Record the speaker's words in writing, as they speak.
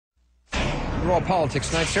overall politics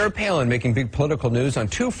tonight. Sarah Palin making big political news on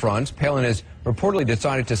two fronts. Palin has reportedly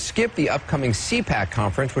decided to skip the upcoming CPAC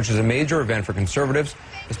conference, which is a major event for conservatives,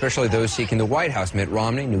 especially those seeking the White House. Mitt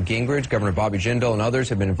Romney, Newt Gingrich, Governor Bobby Jindal, and others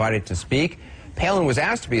have been invited to speak. Palin was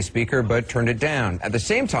asked to be a speaker, but turned it down. At the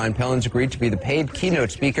same time, Palin's agreed to be the paid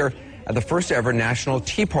keynote speaker at the first ever National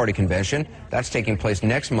Tea Party Convention. That's taking place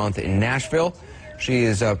next month in Nashville. She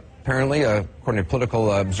is apparently, according to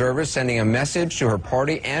political observers, sending a message to her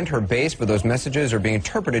party and her base, but those messages are being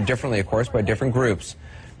interpreted differently, of course, by different groups.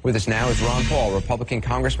 With us now is Ron Paul, Republican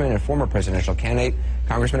congressman and former presidential candidate.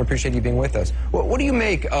 Congressman, appreciate you being with us. What do you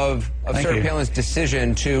make of Sarah Palin's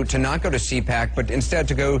decision to not go to CPAC, but instead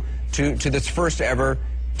to go to this first ever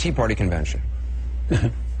Tea Party convention?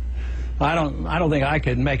 I don't think I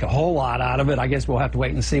could make a whole lot out of it. I guess we'll have to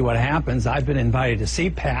wait and see what happens. I've been invited to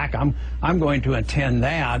CPAC. I'm going to attend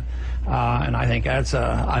that, and I think that's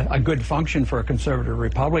a good function for a conservative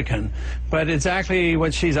Republican. But exactly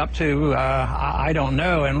what she's up to, I don't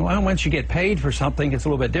know. And once you get paid for something, it's a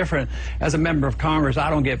little bit different. As a member of Congress,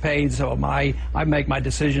 I don't get paid, so I make my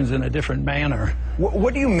decisions in a different manner.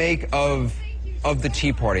 What do you make of the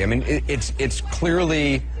Tea Party? I mean, it's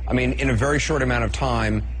clearly, I mean, in a very short amount of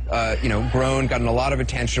time, grown, gotten a lot of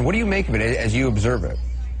attention. What do you make of it as you observe it?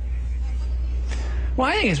 Well,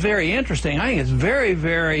 I think it's very interesting. I think it's very,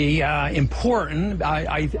 very important.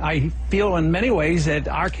 I feel in many ways that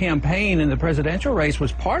our campaign in the presidential race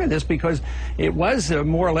was part of this because it was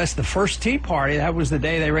more or less the first Tea Party. That was the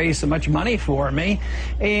day they raised so much money for me.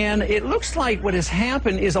 And it looks like what has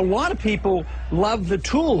happened is a lot of people love the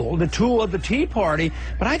tool of the Tea Party,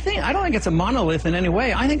 but I don't think it's a monolith in any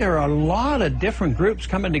way. I think there are a lot of different groups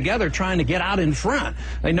coming together trying to get out in front.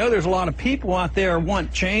 They know there's a lot of people out there who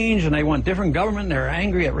want change and they want different government. They're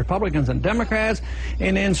angry at Republicans and Democrats,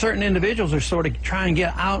 and then certain individuals are sort of trying to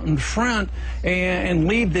get out in front and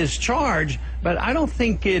lead this charge. But I don't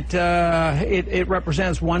think it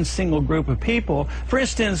represents one single group of people. For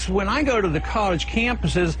instance, when I go to the college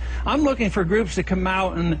campuses, I'm looking for groups that come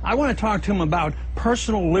out, and I want to talk to them about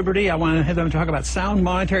personal liberty. I want to have them talk about sound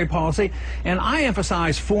monetary policy, and I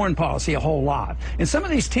emphasize foreign policy a whole lot. And some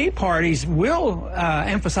of these Tea Parties will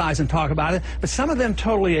emphasize and talk about it, but some of them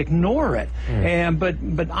totally ignore it.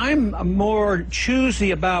 But I'm more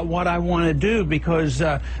choosy about what I want to do because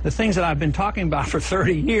the things that I've been talking about for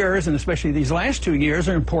 30 years, and especially these last 2 years,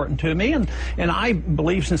 are important to me, and I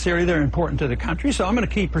believe sincerely they're important to the country, so I'm going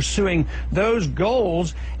to keep pursuing those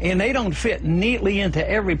goals, and they don't fit neatly into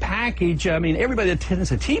every package. I mean, everybody that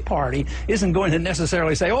attends a Tea Party isn't going to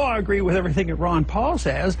necessarily say, oh, I agree with everything that Ron Paul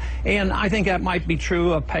says, and I think that might be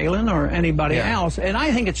true of Palin or anybody else, and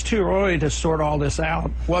I think it's too early to sort all this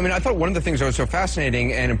out. Well, I mean, I thought one of the things that was so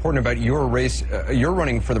fascinating and important about your race, your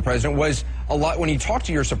running for the president, was a lot when you talk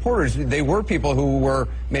to your supporters, they were people who were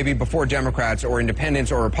maybe before Democrats or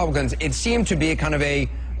independents or Republicans. It seemed to be a kind of a,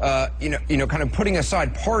 kind of putting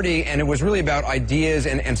aside party, and it was really about ideas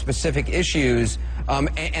and specific issues.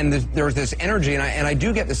 There was this energy, and I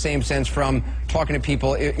do get the same sense from talking to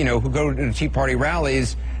people, who go to Tea Party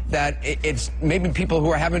rallies, that it's maybe people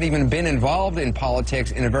who haven't even been involved in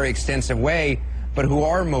politics in a very extensive way, but who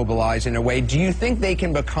are mobilized in a way. Do you think they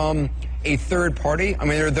can become a third party? I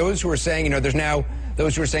mean, there are those who are saying, there's now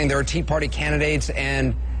those who are saying there are Tea Party candidates,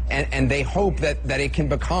 and they hope that it can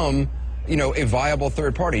become, a viable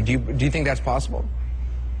third party. Do you think that's possible?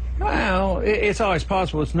 Well, it's always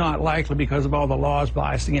possible. It's not likely because of all the laws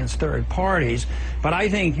biased against third parties. But I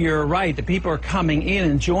think you're right. The people are coming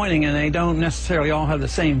in and joining, and they don't necessarily all have the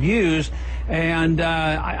same views. And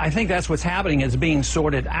I think that's what's happening. It's being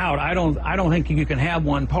sorted out. I don't think you can have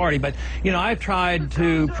one party. But I've tried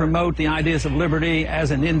to promote the ideas of liberty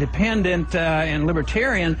as an independent and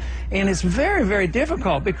libertarian, and it's very, very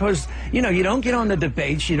difficult because you don't get on the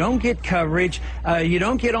debates, you don't get coverage, you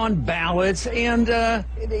don't get on ballots, and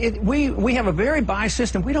we have a very biased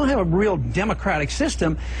system. We don't have a real democratic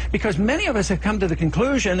system because many of us have come to the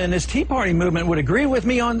conclusion, and this Tea Party movement would agree with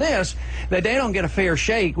me on this, that they don't get a fair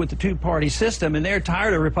shake with the two-party system, and they're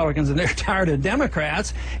tired of Republicans and they're tired of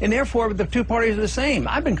Democrats, and therefore the two parties are the same.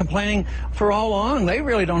 I've been complaining for all along. They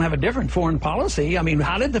really don't have a different foreign policy. I mean,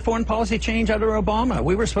 how did the foreign policy change under Obama?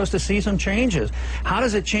 We were supposed to see some changes. How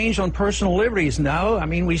does it change on personal liberties? No. I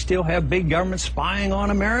mean, we still have big government spying on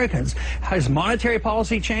Americans. Has monetary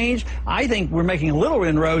policy changed? I think we're making little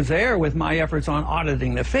inroads there with my efforts on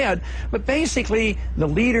auditing the Fed, but basically the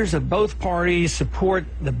leaders of both parties support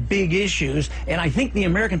the big issues, and I think the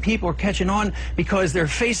American people are catching legislation on because they're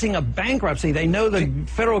facing a bankruptcy. They know the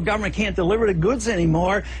federal government can't deliver the goods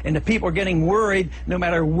anymore, and the people are getting worried no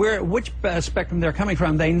matter which spectrum they're coming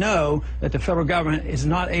from. They know that the federal government is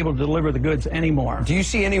not able to deliver the goods anymore. Do you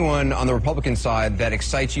see anyone on the Republican side that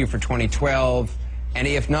excites you for 2012? And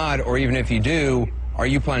if not, or even if you do, are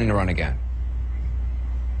you planning to run again?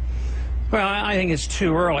 Well, I think it's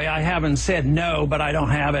too early. I haven't said no, but I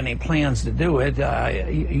don't have any plans to do it.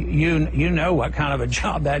 You know what kind of a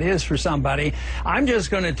job that is for somebody. I'm just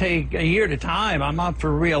going to take a year at a time. I'm up for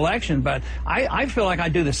re-election, but I feel like I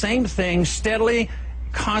do the same thing steadily,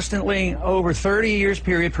 constantly over 30 years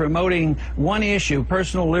period, promoting one issue,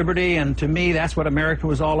 personal liberty, and to me that's what America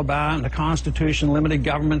was all about, and the Constitution, limited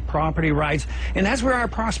government, property rights, and that's where our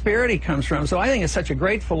prosperity comes from. So I think it's such a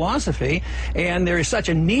great philosophy, and there is such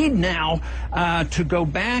a need now to go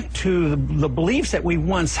back to the beliefs that we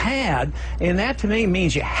once had, and that to me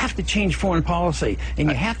means you have to change foreign policy, and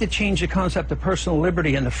you have to change the concept of personal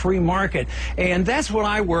liberty and the free market, and that's what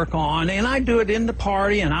I work on, and I do it in the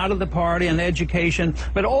party and out of the party and education.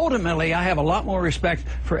 But ultimately, I have a lot more respect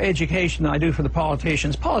for education than I do for the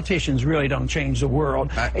politicians. Politicians really don't change the world.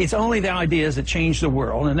 It's only the ideas that change the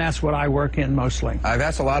world, and that's what I work in mostly. I've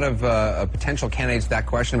asked a lot of potential candidates that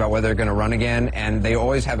question about whether they're going to run again, and they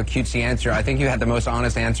always have a cutesy answer. I think you had the most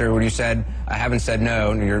honest answer when you said, I haven't said no,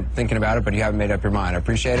 and you're thinking about it, but you haven't made up your mind. I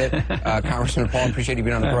appreciate it. Congressman Paul, appreciate you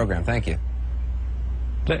being on the program. Thank you.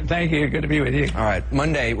 Thank you. Good to be with you. All right.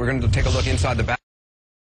 Monday, we're going to take a look inside the back.